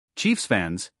Chiefs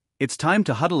fans, it's time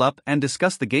to huddle up and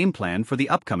discuss the game plan for the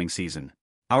upcoming season.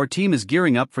 Our team is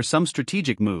gearing up for some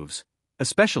strategic moves,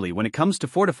 especially when it comes to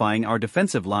fortifying our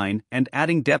defensive line and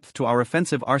adding depth to our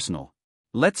offensive arsenal.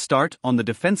 Let's start on the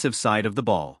defensive side of the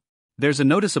ball. There's a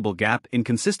noticeable gap in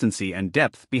consistency and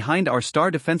depth behind our star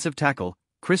defensive tackle,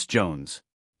 Chris Jones.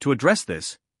 To address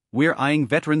this, we're eyeing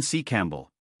veteran C.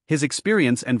 Campbell. His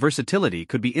experience and versatility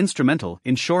could be instrumental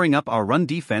in shoring up our run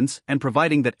defense and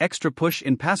providing that extra push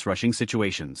in pass rushing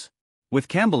situations. With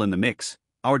Campbell in the mix,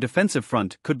 our defensive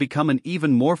front could become an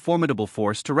even more formidable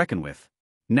force to reckon with.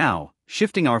 Now,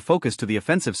 shifting our focus to the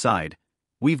offensive side,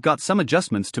 we've got some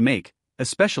adjustments to make,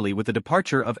 especially with the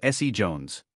departure of S.E.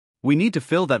 Jones. We need to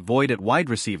fill that void at wide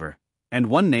receiver, and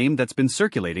one name that's been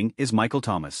circulating is Michael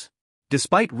Thomas.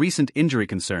 Despite recent injury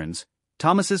concerns,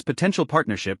 Thomas's potential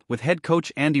partnership with head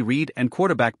coach Andy Reid and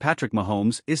quarterback Patrick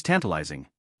Mahomes is tantalizing.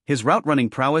 His route-running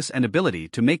prowess and ability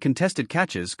to make contested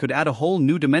catches could add a whole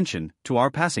new dimension to our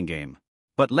passing game.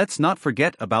 But let's not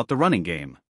forget about the running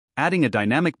game. Adding a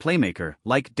dynamic playmaker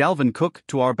like Dalvin Cook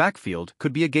to our backfield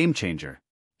could be a game-changer.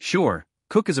 Sure,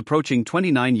 Cook is approaching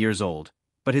 29 years old,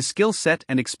 but his skill set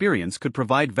and experience could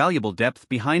provide valuable depth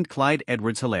behind Clyde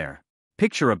Edwards-Helaire.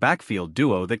 Picture a backfield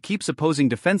duo that keeps opposing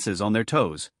defenses on their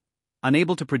toes,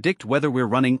 unable to predict whether we're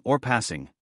running or passing.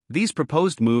 These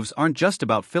proposed moves aren't just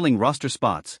about filling roster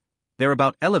spots, they're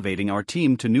about elevating our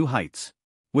team to new heights.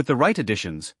 With the right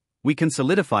additions, we can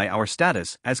solidify our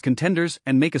status as contenders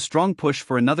and make a strong push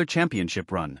for another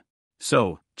championship run.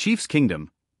 So, Chiefs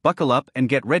Kingdom, buckle up and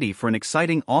get ready for an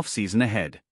exciting off-season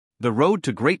ahead. The road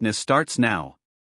to greatness starts now.